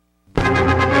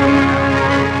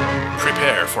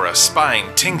for a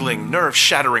spine-tingling,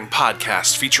 nerve-shattering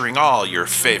podcast featuring all your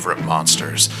favorite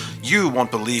monsters. You won't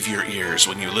believe your ears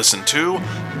when you listen to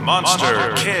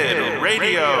Monster Kid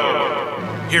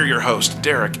Radio. Hear your host,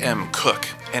 Derek M. Cook,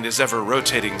 and his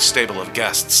ever-rotating stable of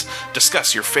guests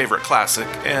discuss your favorite classic,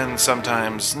 and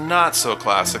sometimes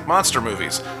not-so-classic, monster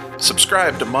movies.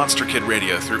 Subscribe to Monster Kid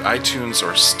Radio through iTunes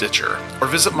or Stitcher, or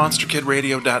visit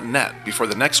monsterkidradio.net before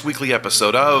the next weekly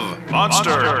episode of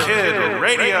Monster Kid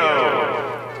Radio.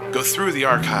 Go through the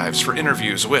archives for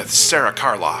interviews with Sarah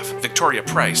Karloff, Victoria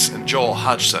Price, and Joel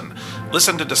Hodgson.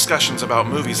 Listen to discussions about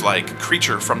movies like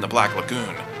Creature from the Black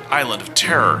Lagoon, Island of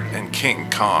Terror, and King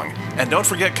Kong. And don't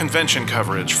forget convention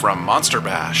coverage from Monster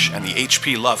Bash and the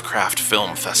H.P. Lovecraft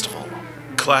Film Festival.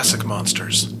 Classic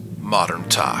monsters, modern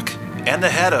talk, and the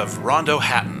head of Rondo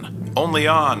Hatton, only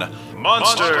on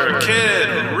Monster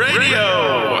Kid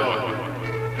Radio!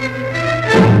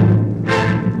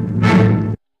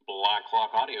 Black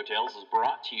Clock Audio Tales is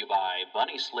brought to you by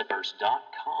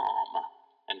BunnySlippers.com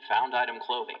and Found Item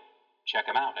Clothing. Check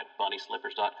them out at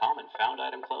BunnySlippers.com and Found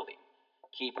Item Clothing.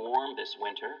 Keep warm this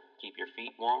winter, keep your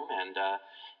feet warm, and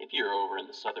if you're over in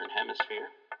the Southern Hemisphere,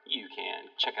 you can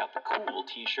check out the cool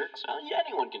t-shirts.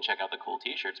 Anyone can check out the cool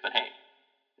t-shirts, but hey,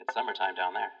 it's summertime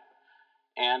down there.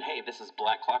 And hey, this is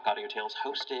Black Clock Audio Tales,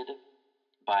 hosted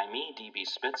by me, DB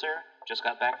Spitzer. Just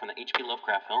got back from the H.P.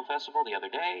 Lovecraft Film Festival the other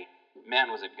day.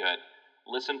 Man, was it good.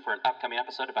 Listen for an upcoming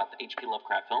episode about the H.P.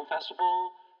 Lovecraft Film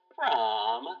Festival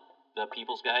from The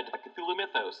People's Guide to the Cthulhu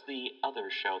Mythos, the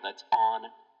other show that's on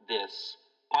this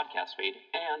podcast feed.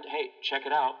 And hey, check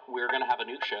it out. We're going to have a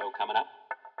new show coming up.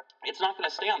 It's not going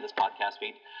to stay on this podcast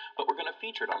feed, but we're going to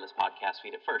feature it on this podcast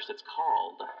feed at first. It's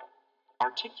called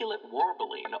Articulate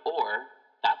Warbling, or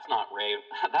that's not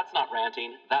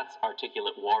ranting, that's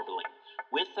Articulate Warbling,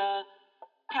 with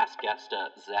past guest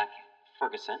Zach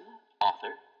Ferguson,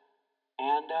 author.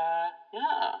 And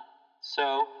yeah,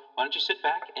 so why don't you sit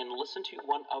back and listen to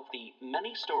one of the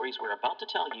many stories we're about to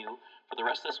tell you for the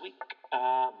rest of this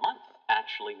month,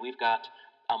 actually. We've got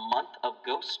a month of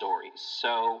ghost stories,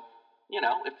 so, you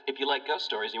know, if you like ghost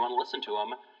stories, you want to listen to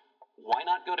them, why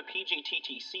not go to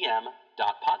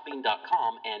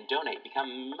pgttcm.podbean.com and donate?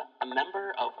 Become a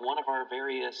member of one of our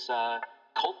various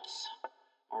cults,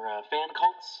 or fan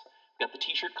cults. We've got the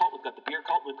t-shirt cult, we've got the beer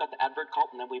cult, we've got the advert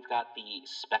cult, and then we've got the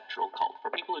spectral cult,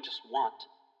 for people who just want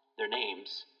their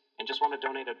names and just want to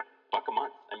donate $1 a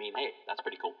month. I mean, hey, that's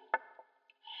pretty cool.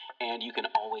 And you can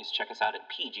always check us out at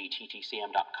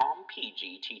pgttcm.com,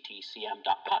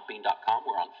 pgttcm.podbean.com.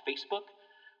 We're on Facebook.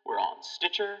 We're on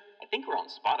Stitcher. I think we're on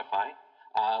Spotify.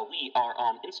 We are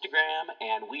on Instagram,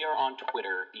 and we are on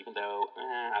Twitter, even though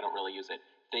I don't really use it.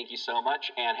 Thank you so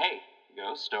much, and hey,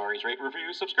 ghost stories, rate,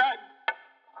 review, subscribe.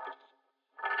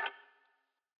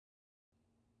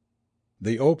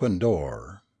 The Open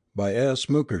Door by S.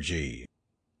 Mukherjee.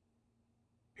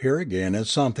 Here again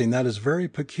is something that is very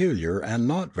peculiar and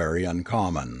not very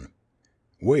uncommon.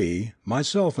 We,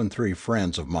 myself and 3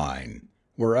 friends of mine,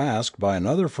 were asked by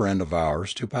another friend of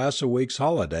ours to pass a week's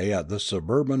holiday at the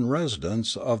suburban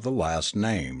residence of the last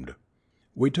named.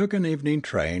 We took an evening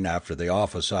train after the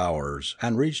office hours,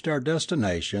 and reached our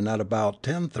destination at about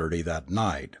 10:30 that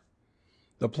night.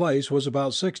 The place was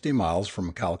about 60 miles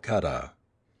from Calcutta.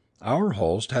 Our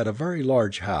host had a very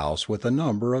large house with a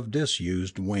number of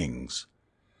disused wings.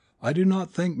 I do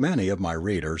not think many of my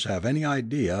readers have any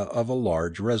idea of a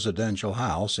large residential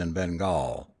house in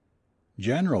Bengal.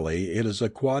 Generally it is a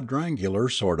quadrangular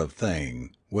sort of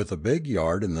thing, with a big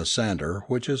yard in the center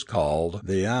which is called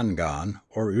the angan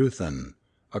or uthan,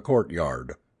 a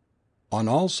courtyard. On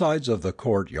all sides of the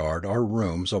courtyard are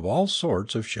rooms of all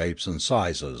sorts of shapes and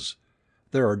sizes.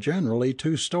 There are generally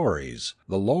 2 stories,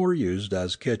 the lower used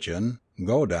as kitchen,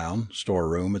 go-down,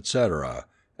 storeroom, etc.,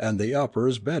 and the upper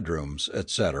as bedrooms,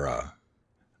 etc.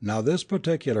 Now this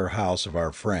particular house of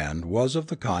our friend was of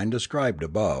the kind described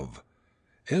above.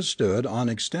 It stood on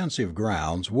extensive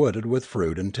grounds wooded with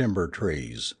fruit and timber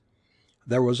trees.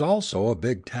 There was also a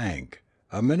big tank,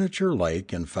 a miniature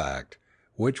lake in fact,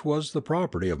 which was the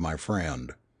property of my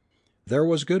friend. There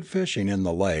was good fishing in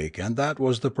the lake, and that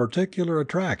was the particular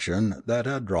attraction that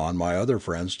had drawn my other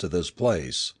friends to this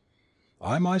place.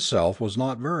 I myself was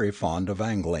not very fond of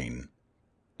angling.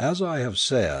 As I have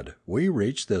said, we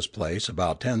reached this place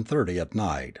about 10:30 at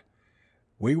night.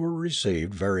 We were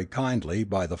received very kindly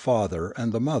by the father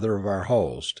and the mother of our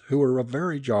host, who were a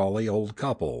very jolly old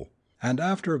couple, and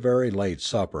after a very late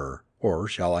supper, or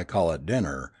shall I call it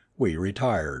dinner, we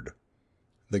retired.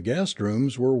 The guest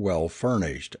rooms were well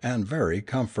furnished, and very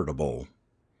comfortable.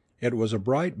 It was a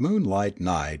bright moonlight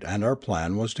night, and our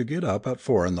plan was to get up at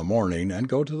 4 in the morning and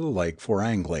go to the lake for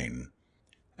angling.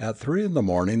 At 3 in the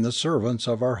morning the servants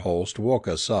of our host woke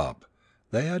us up.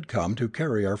 They had come to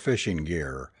carry our fishing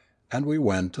gear, and we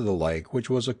went to the lake which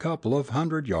was a couple of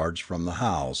 100 yards from the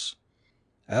house.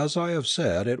 As I have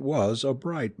said, it was a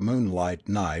bright moonlight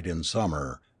night in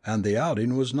summer, and the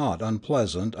outing was not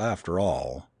unpleasant after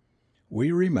all.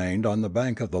 We remained on the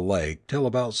bank of the lake till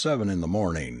about 7 in the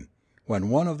morning, when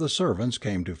one of the servants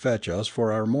came to fetch us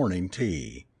for our morning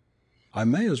tea. I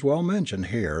may as well mention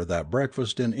here that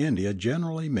breakfast in India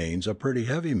generally means a pretty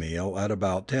heavy meal at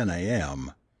about 10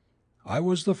 a.m. I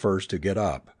was the first to get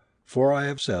up, for I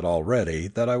have said already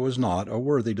that I was not a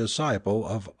worthy disciple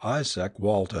of Izaak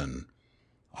Walton.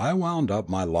 I wound up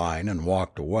my line and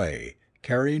walked away,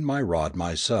 carrying my rod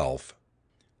myself.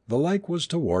 The lake was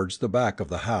towards the back of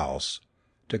the house.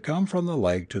 To come from the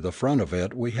lake to the front of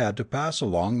it we had to pass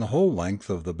along the whole length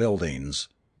of the buildings.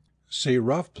 See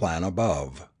rough plan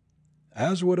above.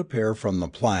 As would appear from the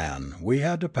plan, we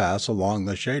had to pass along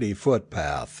the shady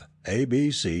footpath, A,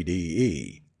 B, C, D,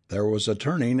 E. There was a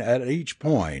turning at each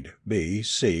point, B,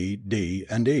 C, D,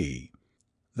 and E.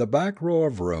 The back row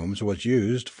of rooms was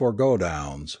used for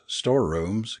godowns,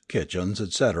 storerooms, kitchens,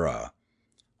 etc.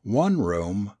 One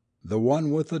room, the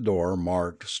one with the door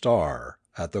marked *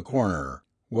 at the corner,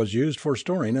 was used for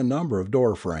storing a number of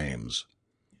door frames.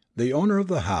 The owner of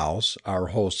the house, our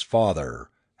host's father,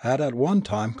 had at one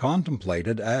time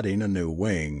contemplated adding a new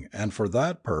wing, and for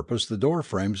that purpose the door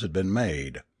frames had been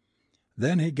made.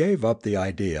 Then he gave up the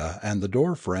idea, and the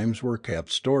door frames were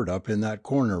kept stored up in that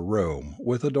corner room,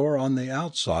 with a door on the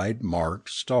outside marked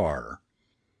 *.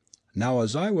 Now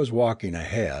as I was walking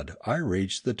ahead, I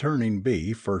reached the turning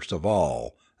B first of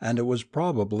all, and it was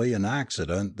probably an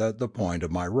accident that the point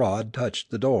of my rod touched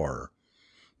the door.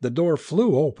 The door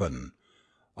flew open.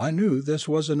 I knew this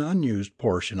was an unused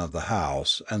portion of the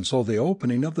house, and so the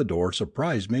opening of the door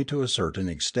surprised me to a certain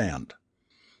extent.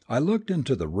 I looked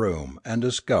into the room, and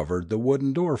discovered the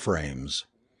wooden door frames.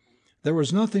 There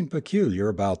was nothing peculiar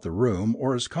about the room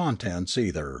or its contents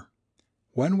either.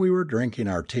 When we were drinking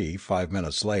our tea 5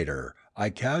 minutes later, I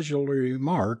casually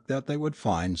remarked that they would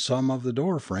find some of the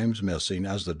door frames missing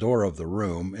as the door of the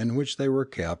room in which they were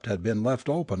kept had been left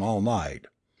open all night.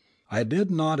 I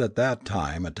did not at that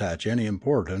time attach any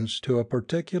importance to a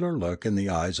particular look in the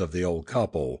eyes of the old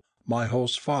couple, my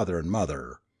host's father and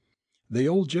mother. The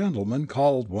old gentleman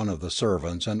called one of the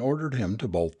servants and ordered him to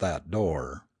bolt that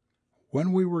door.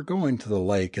 When we were going to the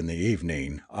lake in the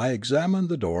evening, I examined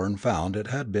the door and found it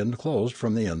had been closed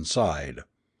from the inside.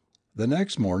 The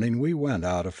next morning we went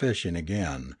out a fishing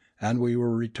again, and we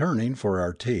were returning for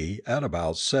our tea at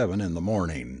about 7 in the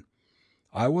morning.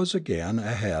 I was again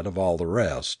ahead of all the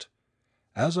rest.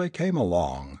 As I came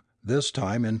along, this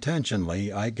time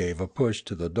intentionally I gave a push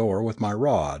to the door with my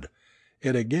rod.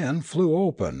 It again flew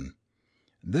open.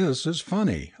 This is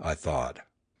funny, I thought.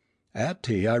 At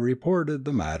tea I reported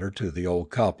the matter to the old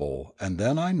couple, and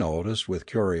then I noticed with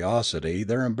curiosity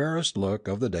their embarrassed look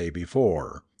of the day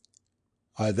before.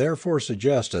 I therefore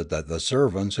suggested that the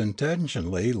servants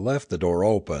intentionally left the door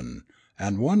open,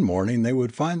 and one morning they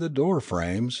would find the door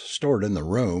frames, stored in the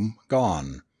room,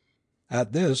 gone.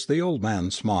 At this the old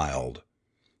man smiled.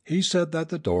 He said that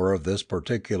the door of this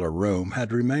particular room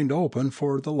had remained open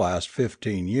for the last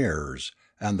 15 years,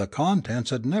 and the contents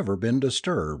had never been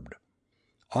disturbed.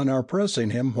 On our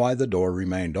pressing him why the door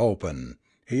remained open,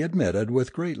 he admitted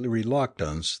with great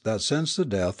reluctance that since the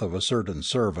death of a certain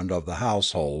servant of the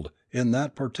household in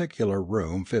that particular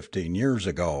room 15 years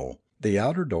ago, the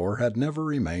outer door had never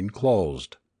remained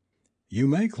closed. "You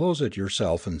may close it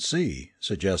yourself and see,"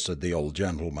 suggested the old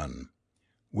gentleman.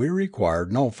 We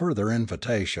required no further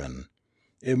invitation.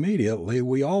 Immediately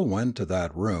we all went to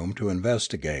that room to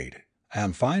investigate,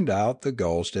 and find out the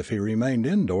ghost if he remained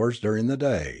indoors during the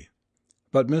day.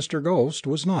 But Mr. Ghost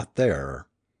was not there.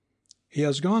 "He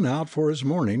has gone out for his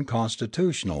morning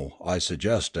constitutional," I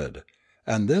suggested,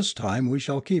 "and this time we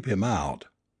shall keep him out."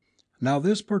 Now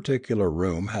this particular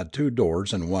room had 2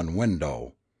 doors and 1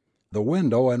 window. The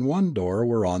window and 1 door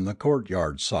were on the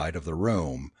courtyard side of the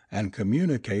room, and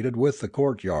communicated with the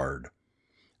courtyard.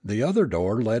 The other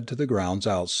door led to the grounds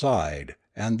outside,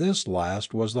 and this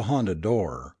last was the haunted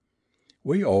door.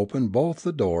 We opened both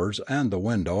the doors and the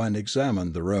window and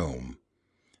examined the room.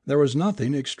 There was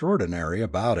nothing extraordinary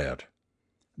about it.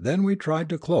 Then we tried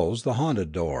to close the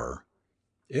haunted door.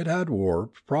 It had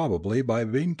warped probably by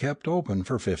being kept open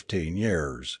for 15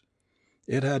 years.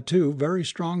 It had 2 very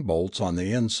strong bolts on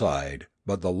the inside,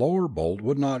 but the lower bolt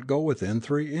would not go within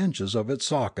 3 inches of its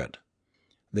socket.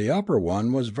 The upper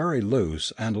one was very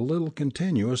loose, and a little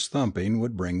continuous thumping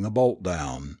would bring the bolt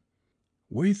down.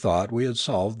 We thought we had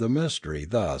solved the mystery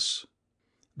thus.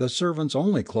 The servants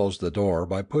only closed the door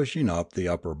by pushing up the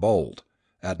upper bolt.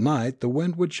 At night the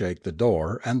wind would shake the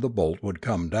door and the bolt would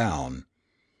come down.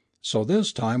 So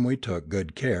this time we took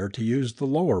good care to use the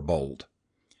lower bolt.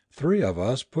 3 of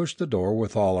us pushed the door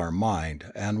with all our might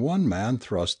and one man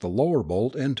thrust the lower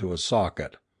bolt into a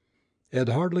socket. It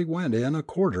hardly went in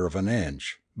 1/4 of an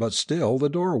inch, but still the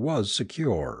door was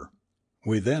secure.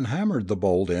 We then hammered the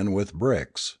bolt in with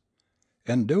bricks.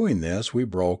 In doing this we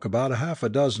broke about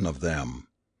 1/2 of them.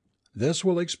 This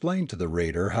will explain to the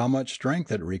reader how much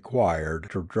strength it required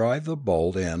to drive the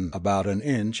bolt in about 1.5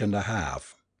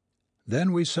 inches.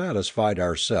 Then we satisfied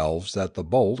ourselves that the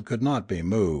bolt could not be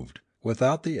moved,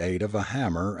 without the aid of a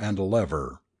hammer and a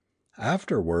lever.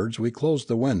 Afterwards we closed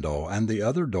the window and the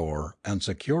other door and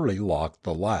securely locked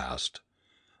the last.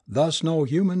 Thus no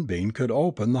human being could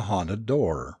open the haunted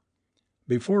door.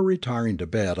 Before retiring to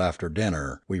bed after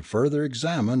dinner, we further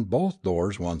examined both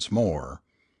doors once more.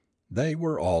 They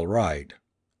were all right.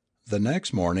 The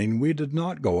next morning we did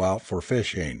not go out for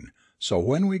fishing, so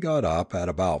when we got up at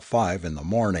about 5 in the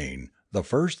morning, the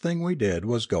first thing we did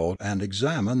was go and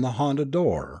examine the haunted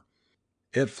door.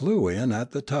 It flew in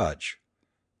at the touch.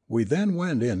 We then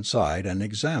went inside and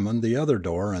examined the other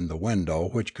door and the window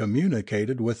which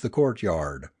communicated with the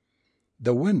courtyard.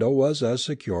 The window was as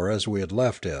secure as we had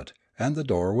left it, and the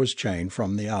door was chained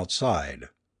from the outside.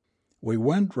 We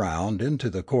went round into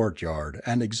the courtyard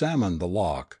and examined the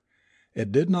lock.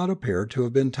 It did not appear to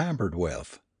have been tampered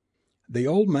with. The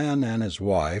old man and his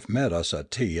wife met us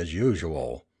at tea as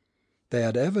usual. They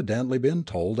had evidently been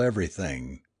told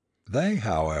everything. They,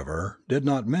 however, did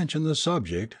not mention the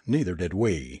subject, neither did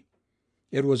we.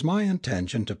 It was my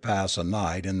intention to pass a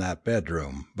night in that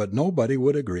bedroom, but nobody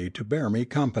would agree to bear me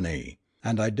company,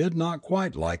 and I did not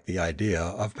quite like the idea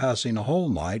of passing a whole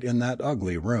night in that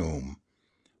ugly room.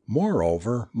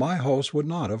 Moreover, my host would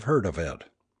not have heard of it.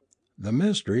 The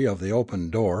mystery of the open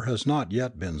door has not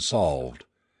yet been solved.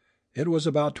 It was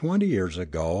about 20 years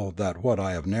ago that what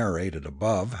I have narrated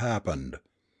above happened.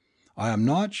 I am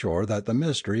not sure that the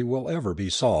mystery will ever be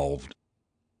solved.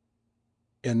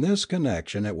 In this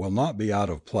connection it will not be out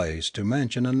of place to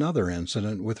mention another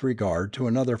incident with regard to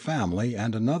another family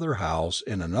and another house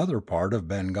in another part of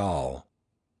Bengal.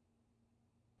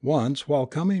 Once, while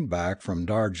coming back from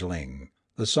Darjeeling,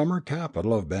 the summer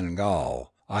capital of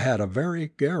Bengal, I had a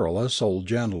very garrulous old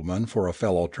gentleman for a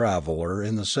fellow traveller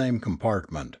in the same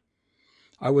compartment.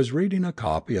 I was reading a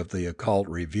copy of the Occult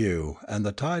Review, and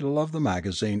the title of the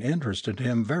magazine interested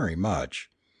him very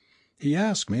much. He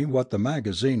asked me what the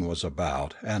magazine was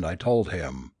about, and I told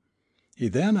him. He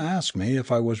then asked me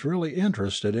if I was really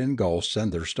interested in ghosts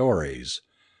and their stories.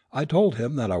 I told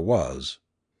him that I was.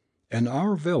 "In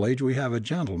our village we have a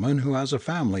gentleman who has a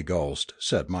family ghost,"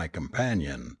 said my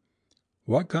companion.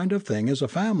 "What kind of thing is a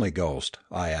family ghost?"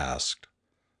 I asked.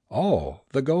 "Oh,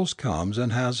 the ghost comes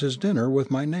and has his dinner with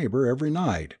my neighbour every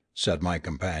night," said my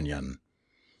companion.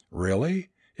 "Really?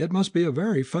 It must be a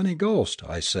very funny ghost,"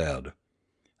 I said.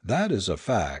 "That is a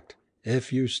fact.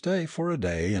 If you stay for a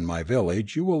day in my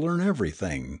village you will learn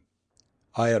everything."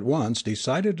 I at once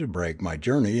decided to break my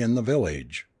journey in the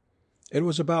village. It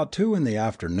was about 2 in the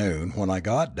afternoon when I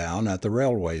got down at the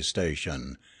railway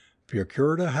station,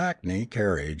 procured a hackney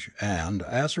carriage, and,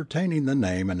 ascertaining the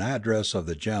name and address of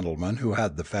the gentleman who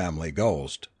had the family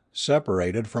ghost,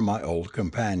 separated from my old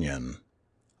companion.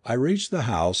 I reached the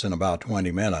house in about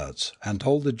 20 minutes, and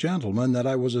told the gentleman that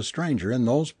I was a stranger in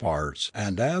those parts,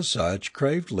 and as such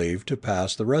craved leave to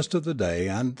pass the rest of the day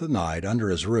and the night under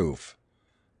his roof.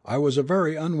 I was a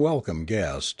very unwelcome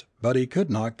guest, but he could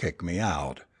not kick me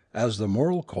out, as the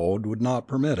moral code would not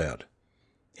permit it.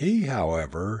 He,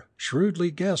 however, shrewdly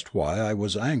guessed why I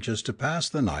was anxious to pass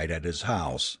the night at his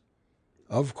house.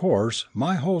 Of course,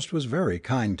 my host was very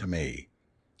kind to me.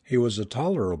 He was a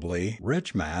tolerably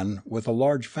rich man with a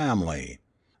large family.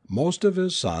 Most of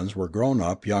his sons were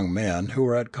grown-up young men who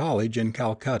were at college in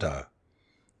Calcutta.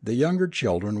 The younger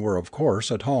children were of course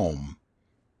at home.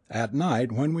 At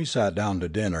night, when we sat down to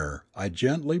dinner, I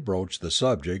gently broached the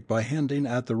subject by hinting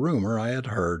at the rumour I had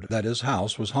heard that his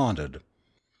house was haunted.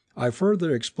 I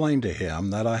further explained to him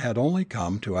that I had only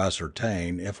come to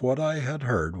ascertain if what I had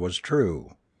heard was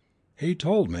true. He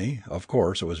told me, of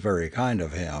course it was very kind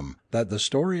of him, that the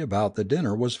story about the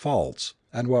dinner was false,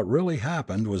 and what really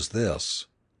happened was this.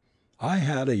 I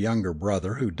had a younger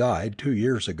brother who died 2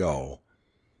 years ago.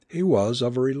 He was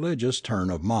of a religious turn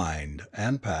of mind,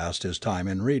 and passed his time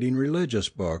in reading religious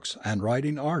books and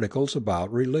writing articles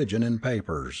about religion in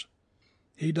papers.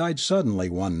 He died suddenly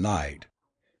one night.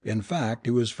 In fact,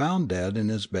 he was found dead in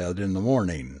his bed in the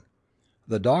morning.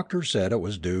 The doctor said it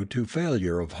was due to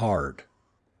failure of heart.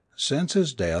 Since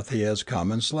his death he has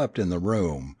come and slept in the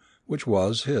room, which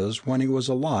was his when he was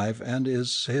alive and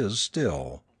is his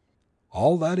still.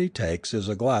 All that he takes is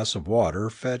a glass of water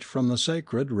fetched from the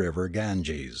sacred river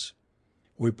Ganges.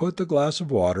 We put the glass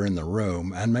of water in the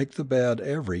room and make the bed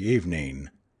every evening.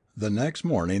 The next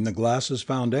morning the glass is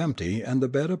found empty and the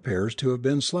bed appears to have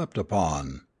been slept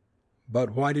upon."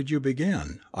 "But why did you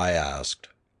begin?" I asked.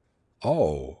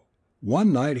 "Oh,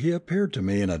 one night he appeared to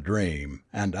me in a dream,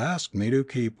 and asked me to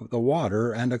keep the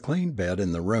water and a clean bed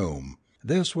in the room.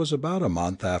 This was about a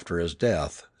month after his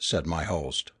death," said my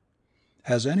host.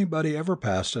 "Has anybody ever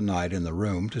passed a night in the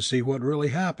room to see what really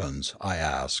happens?" I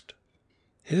asked.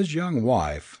 "His young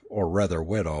wife, or rather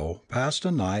widow, passed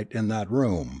a night in that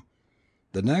room.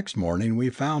 The next morning we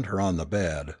found her on the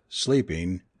bed,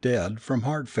 sleeping, dead from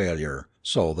heart failure,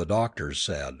 so the doctors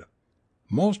said."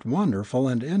 "Most wonderful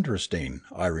and interesting,"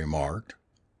 I remarked.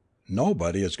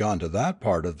 "Nobody has gone to that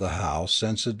part of the house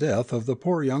since the death of the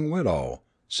poor young widow,"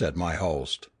 said my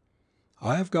host.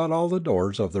 "I have got all the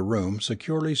doors of the room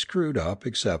securely screwed up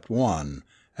except one,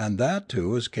 and that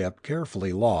too is kept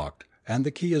carefully locked, and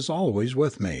the key is always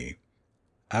with me."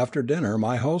 After dinner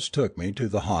my host took me to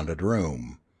the haunted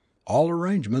room. All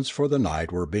arrangements for the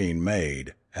night were being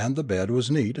made, and the bed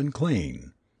was neat and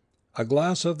clean. A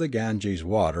glass of the Ganges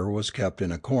water was kept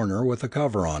in a corner with a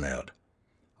cover on it.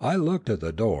 I looked at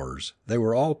the doors; they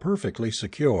were all perfectly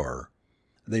secure.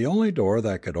 The only door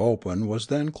that could open was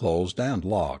then closed and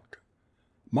locked.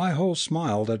 My host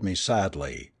smiled at me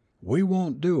sadly. "We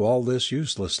won't do all this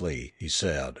uselessly," he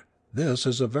said. "This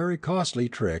is a very costly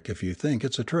trick if you think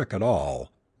it's a trick at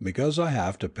all, because I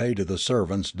have to pay to the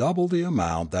servants double the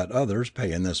amount that others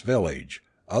pay in this village,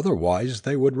 otherwise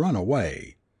they would run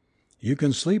away. You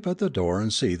can sleep at the door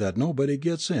and see that nobody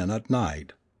gets in at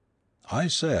night." I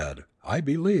said, "I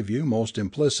believe you most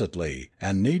implicitly,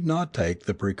 and need not take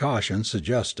the precautions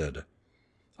suggested."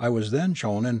 I was then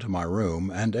shown into my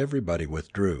room, and everybody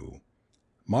withdrew.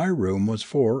 My room was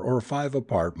 4 or 5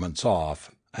 apartments off,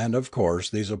 and of course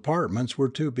these apartments were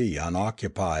to be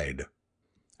unoccupied.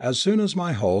 As soon as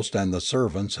my host and the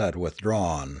servants had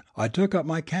withdrawn, I took up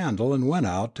my candle and went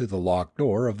out to the locked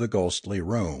door of the ghostly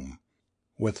room.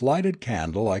 With lighted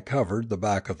candle I covered the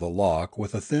back of the lock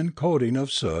with a thin coating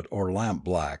of soot or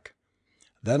lampblack.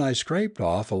 Then I scraped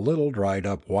off a little dried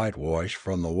up whitewash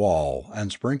from the wall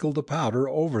and sprinkled the powder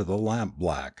over the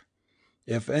lampblack.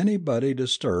 "If anybody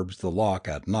disturbs the lock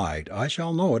at night I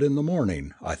shall know it in the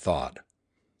morning," I thought.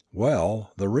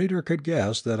 Well, the reader could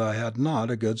guess that I had not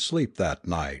a good sleep that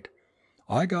night.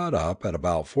 I got up at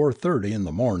about 4:30 in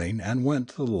the morning and went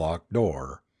to the locked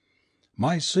door.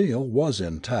 My seal was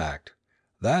intact.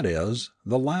 That is,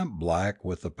 the lampblack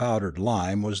with the powdered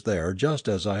lime was there just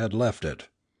as I had left it.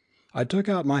 I took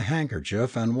out my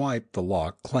handkerchief and wiped the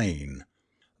lock clean.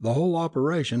 The whole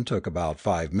operation took about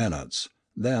 5 minutes.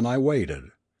 Then I waited.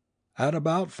 At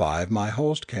about 5 my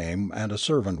host came and a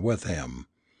servant with him.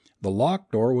 The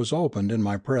locked door was opened in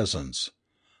my presence.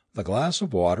 The glass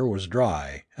of water was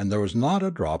dry, and there was not a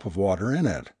drop of water in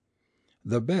it.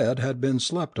 The bed had been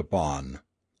slept upon.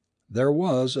 There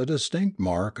was a distinct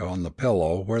mark on the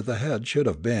pillow where the head should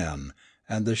have been,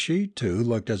 and the sheet too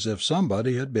looked as if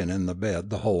somebody had been in the bed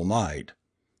the whole night.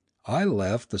 I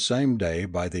left the same day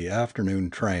by the afternoon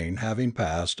train, having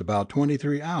passed about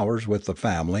 23 hours with the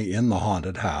family in the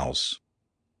haunted house.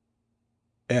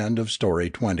 End of story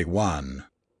 21.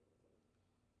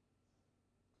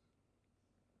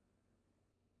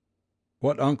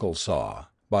 What Uncle Saw,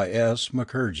 by S.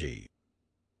 Mukherjee.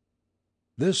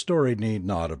 This story need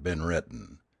not have been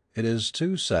written. It is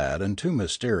too sad and too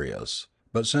mysterious,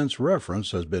 but since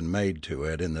reference has been made to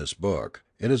it in this book,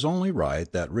 it is only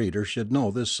right that readers should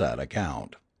know this sad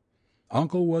account.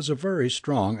 Uncle was a very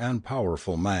strong and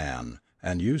powerful man,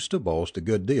 and used to boast a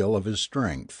good deal of his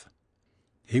strength.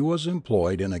 He was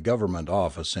employed in a government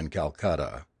office in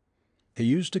Calcutta. He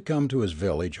used to come to his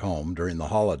village home during the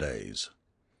holidays.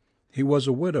 He was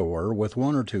a widower with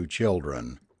 1 or 2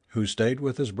 children, who stayed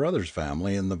with his brother's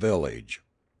family in the village.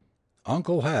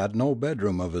 Uncle had no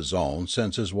bedroom of his own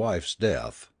since his wife's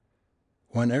death.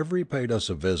 Whenever he paid us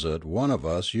a visit one of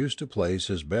us used to place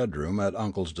his bedroom at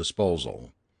Uncle's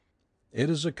disposal. It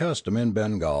is a custom in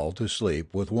Bengal to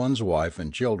sleep with one's wife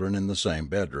and children in the same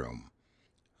bedroom.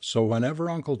 So whenever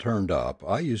Uncle turned up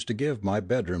I used to give my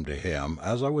bedroom to him,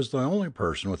 as I was the only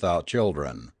person without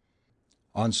children.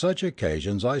 On such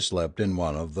occasions I slept in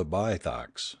one of the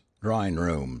baithaks, drawing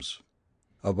rooms.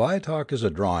 A baithak is a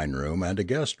drawing room and a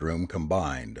guest room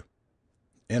combined.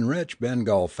 In rich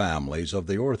Bengal families of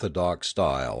the orthodox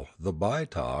style the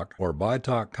baithak or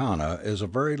baitak khana is a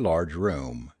very large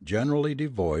room, generally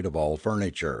devoid of all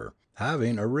furniture,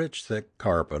 having a rich thick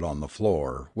carpet on the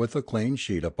floor, with a clean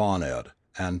sheet upon it,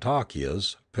 and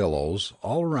takias, pillows,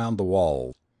 all around the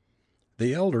walls.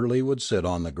 The elderly would sit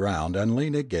on the ground and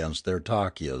lean against their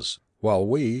takias, while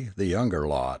we, the younger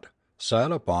lot,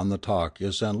 sat upon the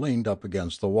takias and leaned up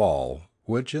against the wall,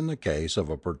 which in the case of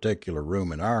a particular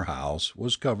room in our house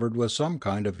was covered with some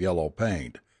kind of yellow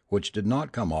paint, which did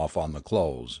not come off on the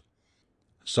clothes.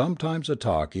 Sometimes a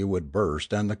takia would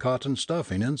burst and the cotton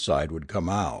stuffing inside would come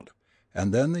out,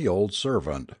 and then the old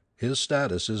servant, his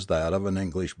status is that of an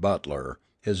English butler,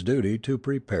 his duty to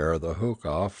prepare the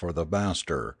hookah for the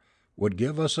master, would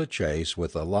give us a chase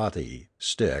with a lathi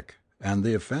stick, and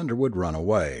the offender would run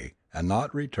away, and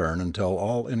not return until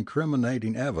all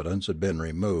incriminating evidence had been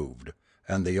removed,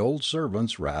 and the old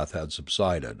servant's wrath had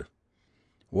subsided.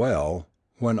 Well,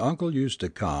 when uncle used to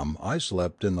come I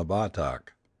slept in the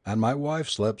barack, and my wife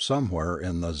slept somewhere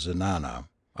in the zenana,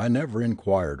 I never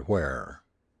inquired where.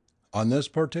 On this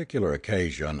particular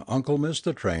occasion uncle missed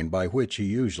the train by which he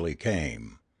usually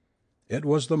came. It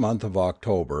was the month of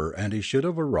October, and he should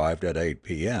have arrived at 8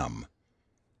 p.m.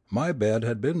 My bed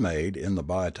had been made in the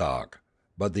barack,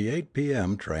 but the 8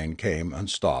 p.m. train came and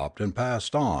stopped and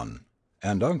passed on,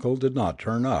 and uncle did not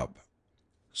turn up.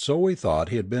 So we thought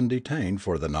he had been detained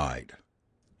for the night.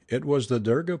 It was the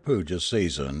Durga Puja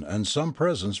season, and some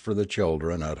presents for the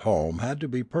children at home had to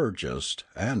be purchased,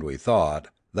 and we thought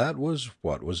that was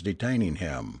what was detaining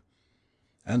him.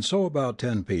 And so about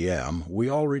 10 p.m. we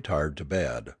all retired to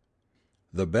bed.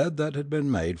 The bed that had been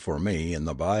made for me in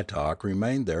the barack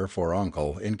remained there for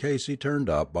uncle in case he turned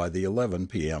up by the 11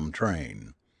 p.m.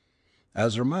 train.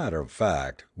 As a matter of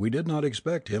fact, we did not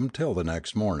expect him till the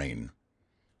next morning.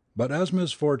 But as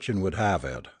misfortune would have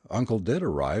it, uncle did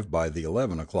arrive by the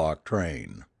 11 o'clock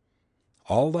train.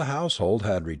 All the household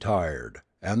had retired,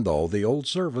 and though the old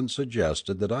servant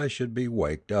suggested that I should be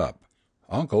waked up,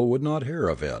 uncle would not hear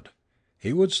of it.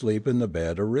 He would sleep in the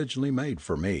bed originally made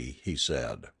for me, he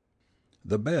said.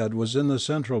 The bed was in the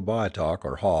central barack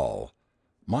or hall.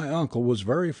 My uncle was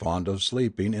very fond of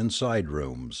sleeping in side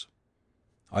rooms.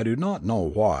 I do not know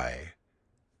why.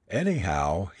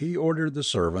 Anyhow, he ordered the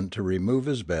servant to remove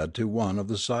his bed to one of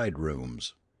the side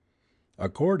rooms.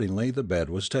 Accordingly the bed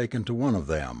was taken to one of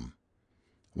them.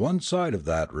 One side of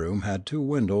that room had two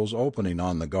windows opening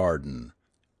on the garden.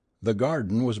 The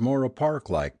garden was more a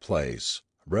park-like place,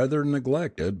 rather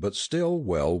neglected but still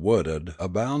well wooded,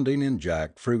 abounding in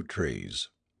jack fruit trees.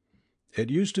 It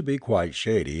used to be quite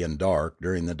shady and dark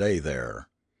during the day there.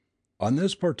 On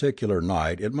this particular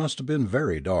night it must have been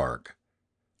very dark.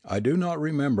 I do not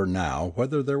remember now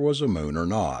whether there was a moon or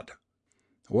not.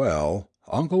 Well,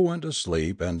 uncle went to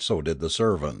sleep and so did the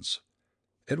servants.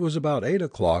 It was about 8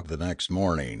 o'clock the next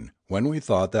morning, when we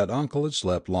thought that uncle had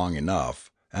slept long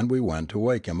enough, and we went to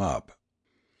wake him up.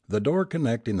 The door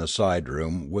connecting the side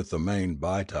room with the main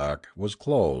barack was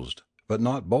closed, but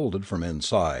not bolted from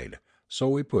inside, so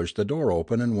we pushed the door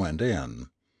open and went in.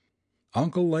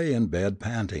 Uncle lay in bed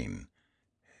panting.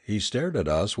 He stared at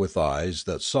us with eyes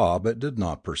that saw but did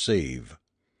not perceive.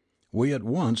 We at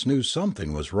once knew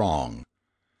something was wrong.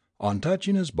 On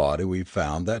touching his body we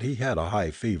found that he had a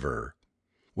high fever.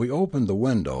 We opened the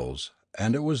windows,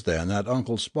 and it was then that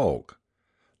uncle spoke.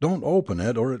 "Don't open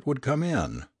it or it would come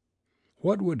in."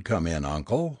 "What would come in,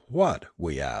 uncle? What?"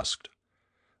 we asked.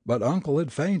 But uncle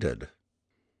had fainted.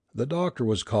 The doctor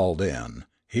was called in.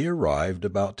 He arrived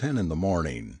about 10 in the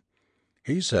morning.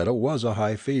 He said it was a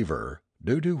high fever,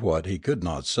 due to what he could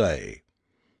not say.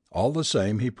 All the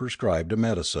same he prescribed a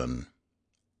medicine.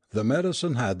 The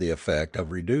medicine had the effect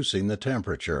of reducing the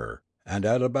temperature, and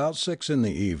at about 6 in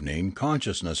the evening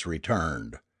consciousness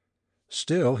returned.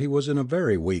 Still he was in a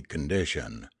very weak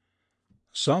condition.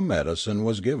 Some medicine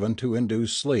was given to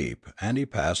induce sleep, and he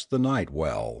passed the night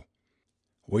well.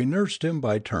 We nursed him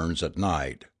by turns at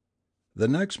night. The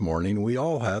next morning we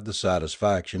all had the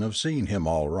satisfaction of seeing him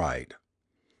all right.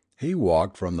 He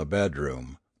walked from the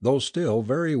bedroom, though still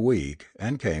very weak,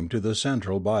 and came to the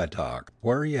central barack,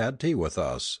 where he had tea with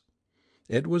us.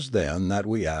 It was then that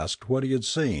we asked what he had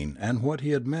seen and what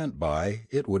he had meant by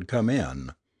 "it would come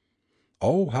in."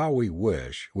 Oh, how we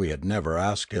wish we had never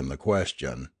asked him the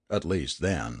question, at least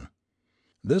then.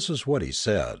 This is what he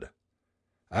said.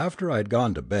 "After I had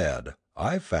gone to bed,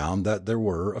 I found that there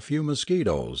were a few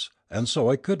mosquitoes, and so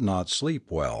I could not sleep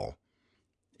well.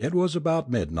 It was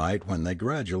about midnight when they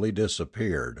gradually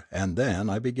disappeared, and then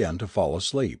I began to fall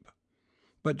asleep.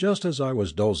 But just as I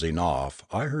was dozing off,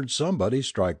 I heard somebody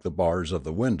strike the bars of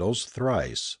the windows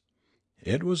thrice.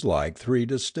 It was like 3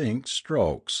 distinct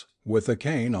strokes, with a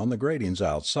cane on the gratings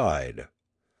outside.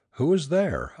 'Who is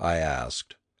there?' I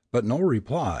asked, but no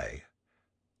reply.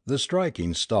 The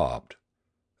striking stopped.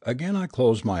 Again I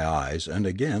closed my eyes, and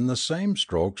again the same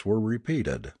strokes were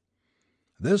repeated.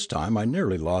 This time I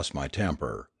nearly lost my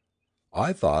temper.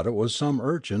 I thought it was some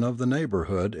urchin of the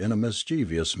neighbourhood in a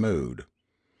mischievous mood.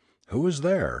 "Who is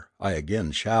there?" I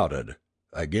again shouted.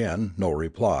 Again no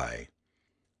reply.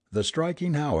 The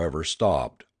striking, however,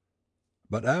 stopped.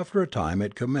 But after a time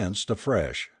it commenced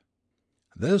afresh.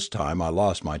 This time I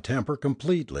lost my temper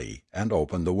completely, and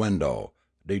opened the window,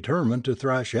 determined to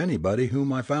thrash anybody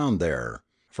whom I found there,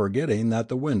 forgetting that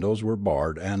the windows were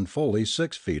barred and fully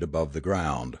 6 feet above the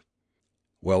ground.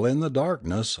 Well, in the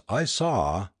darkness I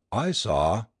saw.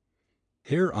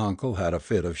 Here uncle had a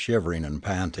fit of shivering and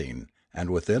panting, and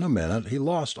within a minute he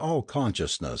lost all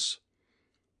consciousness.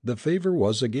 The fever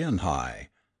was again high.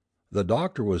 The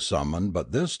doctor was summoned,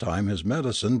 but this time his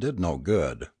medicine did no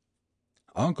good.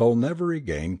 Uncle never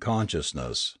regained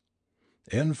consciousness.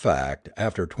 In fact,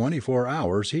 after 24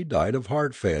 hours he died of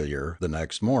heart failure the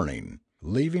next morning,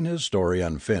 leaving his story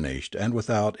unfinished and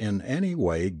without in any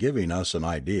way giving us an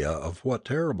idea of what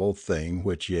terrible thing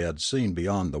which he had seen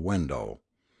beyond the window.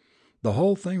 The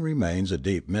whole thing remains a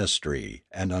deep mystery,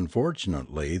 and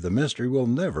unfortunately the mystery will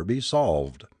never be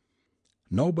solved.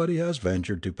 Nobody has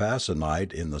ventured to pass a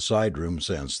night in the side room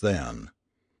since then.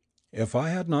 If I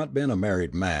had not been a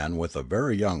married man with a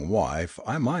very young wife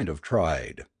I might have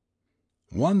tried.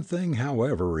 One thing,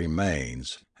 however,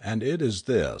 remains, and it is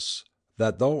this,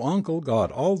 that though uncle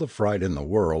got all the fright in the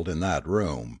world in that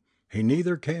room, he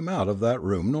neither came out of that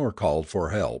room nor called for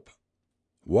help.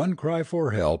 One cry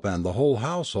for help and the whole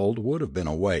household would have been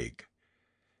awake.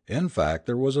 In fact,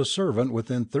 there was a servant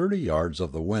within 30 yards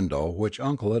of the window which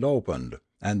uncle had opened,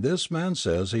 and this man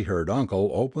says he heard uncle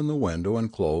open the window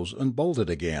and close and bolt it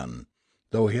again,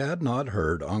 though he had not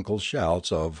heard uncle's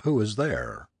shouts of "Who is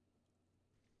there?"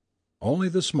 Only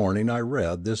this morning I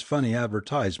read this funny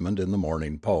advertisement in the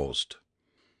Morning Post.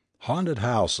 Haunted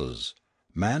houses.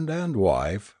 Man and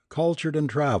wife, cultured and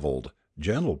travelled,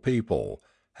 gentle people,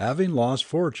 having lost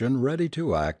fortune ready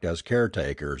to act as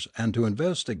caretakers and to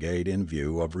investigate in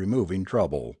view of removing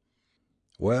trouble.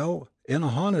 Well, in a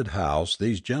haunted house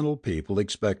these gentle people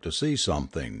expect to see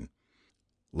something.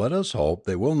 Let us hope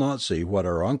they will not see what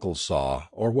our uncle saw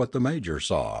or what the major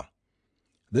saw.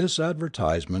 This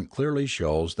advertisement clearly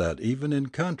shows that even in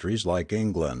countries like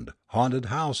England haunted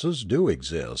houses do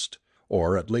exist,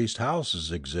 or at least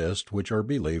houses exist which are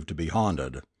believed to be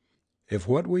haunted. If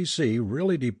what we see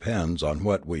really depends on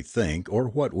what we think or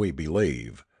what we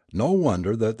believe, no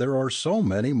wonder that there are so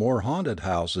many more haunted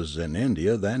houses in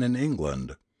India than in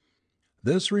England.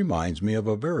 This reminds me of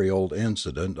a very old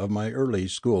incident of my early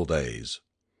school days.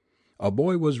 A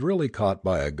boy was really caught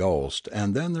by a ghost,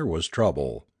 and then there was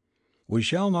trouble. We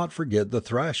shall not forget the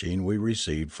thrashing we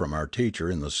received from our teacher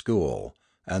in the school,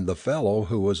 and the fellow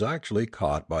who was actually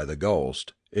caught by the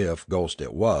ghost, if ghost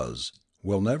it was,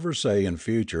 will never say in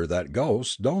future that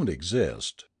ghosts don't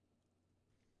exist.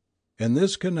 In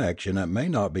this connection it may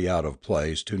not be out of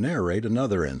place to narrate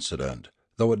another incident,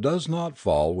 though it does not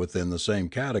fall within the same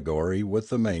category with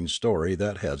the main story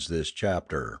that heads this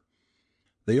chapter.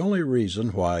 The only reason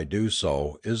why I do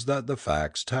so is that the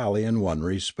facts tally in one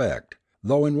respect,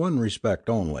 though in one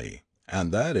respect only,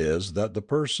 and that is that the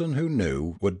person who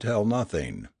knew would tell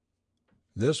nothing.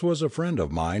 This was a friend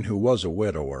of mine who was a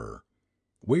widower.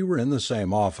 We were in the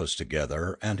same office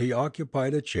together, and he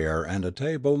occupied a chair and a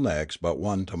table next but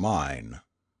one to mine.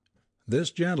 This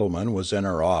gentleman was in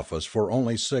our office for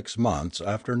only 6 months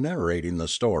after narrating the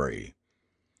story.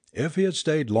 If he had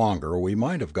stayed longer we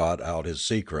might have got out his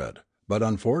secret, but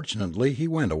unfortunately he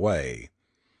went away.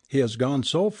 He has gone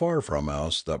so far from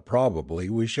us that probably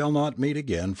we shall not meet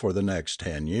again for the next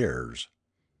 10 years.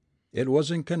 It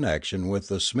was in connection with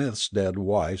the Smith's dead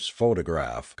wife's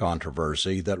photograph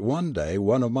controversy that one day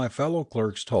one of my fellow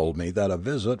clerks told me that a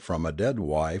visit from a dead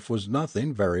wife was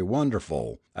nothing very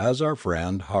wonderful, as our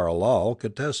friend Harlal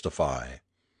could testify.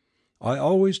 I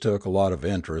always took a lot of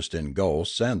interest in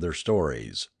ghosts and their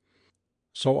stories.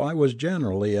 So I was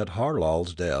generally at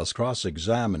Harlal's desk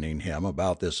cross-examining him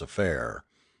about this affair.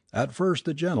 At first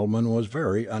the gentleman was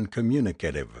very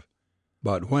uncommunicative.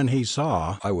 But when he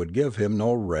saw I would give him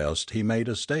no rest he made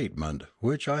a statement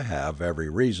which I have every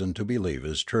reason to believe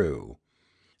is true.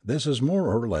 This is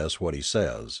more or less what he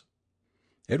says.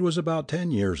 It was about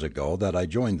 10 years ago that I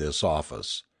joined this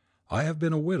office. I have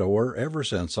been a widower ever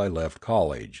since I left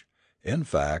college. In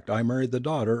fact, I married the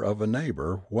daughter of a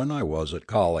neighbor when I was at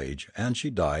college, and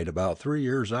she died about 3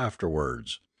 years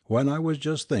afterwards, when I was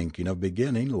just thinking of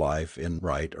beginning life in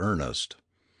right earnest.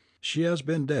 She has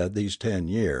been dead these 10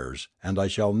 years, and I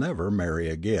shall never marry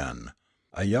again.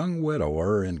 A young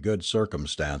widower in good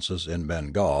circumstances in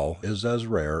Bengal is as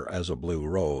rare as a blue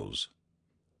rose.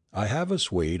 I have a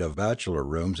suite of bachelor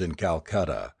rooms in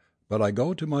Calcutta, but I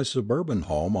go to my suburban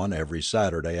home on every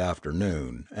Saturday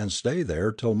afternoon and stay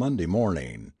there till Monday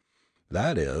morning.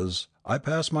 That is, I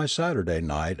pass my Saturday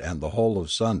night and the whole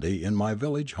of Sunday in my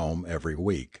village home every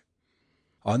week.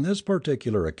 On this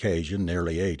particular occasion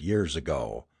nearly 8 years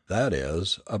ago, that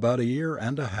is, about a year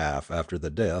and a half after the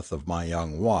death of my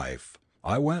young wife,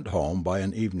 I went home by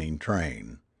an evening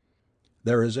train.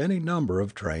 There is any number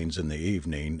of trains in the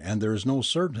evening and there is no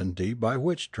certainty by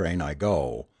which train I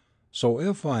go, so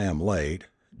if I am late,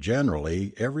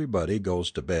 generally everybody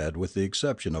goes to bed with the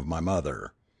exception of my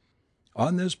mother.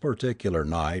 On this particular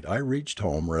night I reached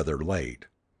home rather late.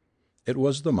 It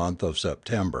was the month of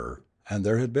September, and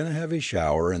there had been a heavy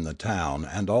shower in the town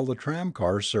and all the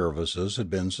tramcar services had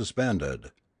been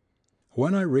suspended.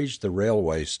 When I reached the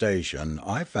railway station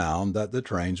I found that the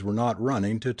trains were not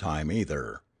running to time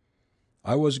either.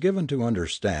 I was given to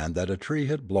understand that a tree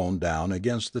had blown down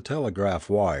against the telegraph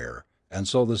wire, and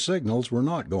so the signals were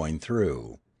not going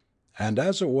through. And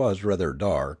as it was rather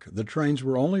dark, the trains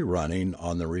were only running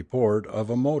on the report of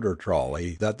a motor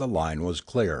trolley that the line was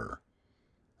clear.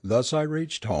 Thus I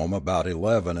reached home about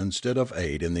 11 instead of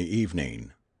 8 in the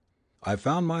evening. I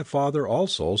found my father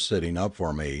also sitting up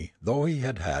for me, though he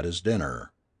had had his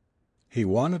dinner. He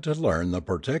wanted to learn the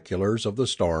particulars of the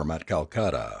storm at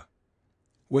Calcutta.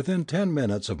 Within 10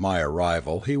 minutes of my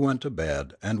arrival he went to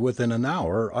bed, and within an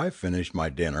hour I finished my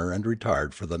dinner and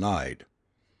retired for the night.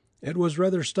 It was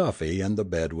rather stuffy and the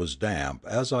bed was damp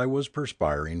as I was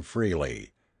perspiring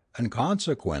freely, and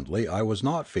consequently I was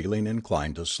not feeling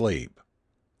inclined to sleep.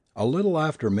 A little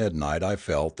after midnight I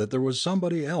felt that there was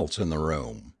somebody else in the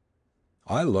room.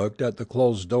 I looked at the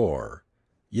closed door.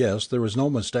 Yes, there was no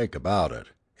mistake about it.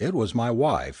 It was my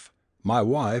wife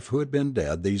who had been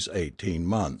dead these 18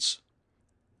 months.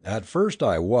 At first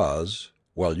I was,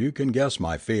 you can guess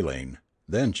my feeling.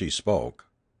 Then she spoke.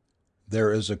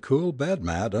 "There is a cool bed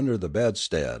mat under the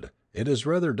bedstead. It is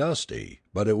rather dusty,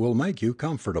 but it will make you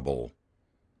comfortable."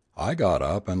 I got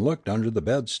up and looked under the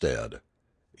bedstead.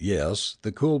 Yes,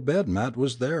 the cool bed mat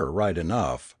was there, right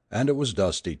enough, and it was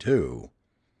dusty too.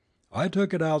 I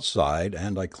took it outside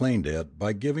and I cleaned it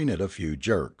by giving it a few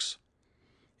jerks.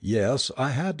 Yes,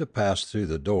 I had to pass through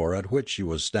the door at which she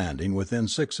was standing within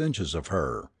 6 inches of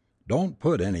her. Don't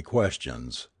put any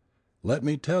questions. Let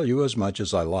me tell you as much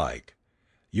as I like.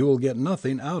 You will get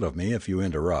nothing out of me if you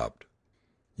interrupt.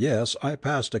 Yes, I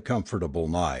passed a comfortable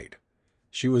night.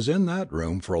 She was in that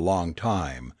room for a long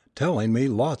time, telling me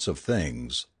lots of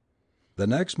things. The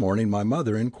next morning my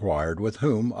mother inquired with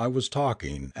whom I was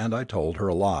talking, and I told her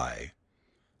a lie.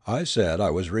 I said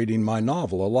I was reading my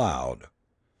novel aloud.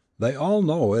 They all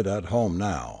know it at home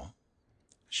now.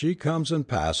 She comes and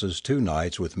passes 2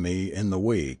 nights with me in the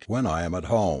week when I am at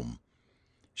home.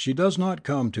 She does not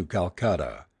come to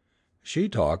Calcutta. She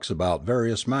talks about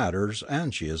various matters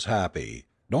and she is happy.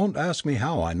 Don't ask me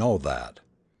how I know that.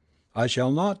 I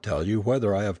shall not tell you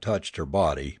whether I have touched her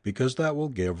body, because that will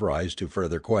give rise to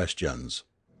further questions.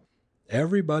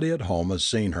 Everybody at home has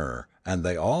seen her, and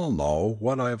they all know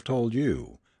what I have told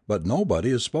you, but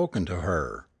nobody has spoken to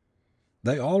her.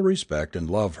 They all respect and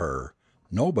love her.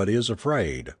 Nobody is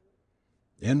afraid.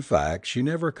 In fact, she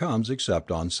never comes except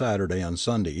on Saturday and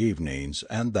Sunday evenings,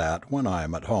 and that when I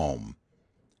am at home.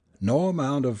 No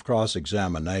amount of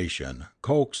cross-examination,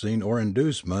 coaxing, or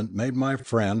inducement made my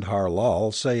friend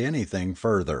Harlal say anything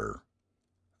further.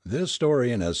 This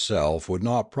story in itself would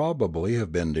not probably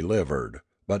have been delivered,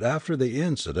 but after the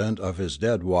incident of his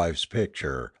dead wife's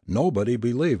picture nobody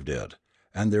believed it,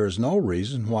 and there is no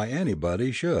reason why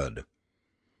anybody should.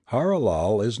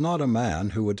 Harlal is not a man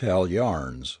who would tell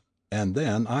yarns, and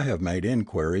then I have made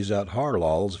inquiries at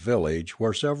Harlal's village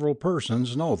where several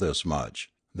persons know this much,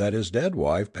 that his dead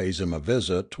wife pays him a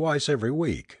visit twice every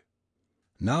week.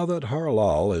 Now that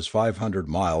Harlal is 500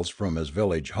 miles from his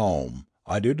village home,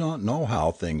 I do not know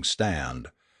how things stand,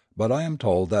 but I am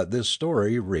told that this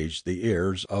story reached the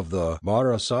ears of the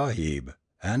Bara Sahib,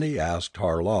 and he asked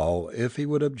Harlal if he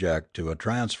would object to a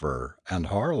transfer, and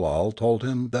Harlal told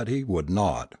him that he would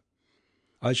not.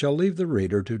 I shall leave the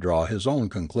reader to draw his own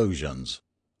conclusions.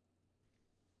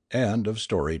 End of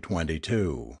Story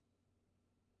 22.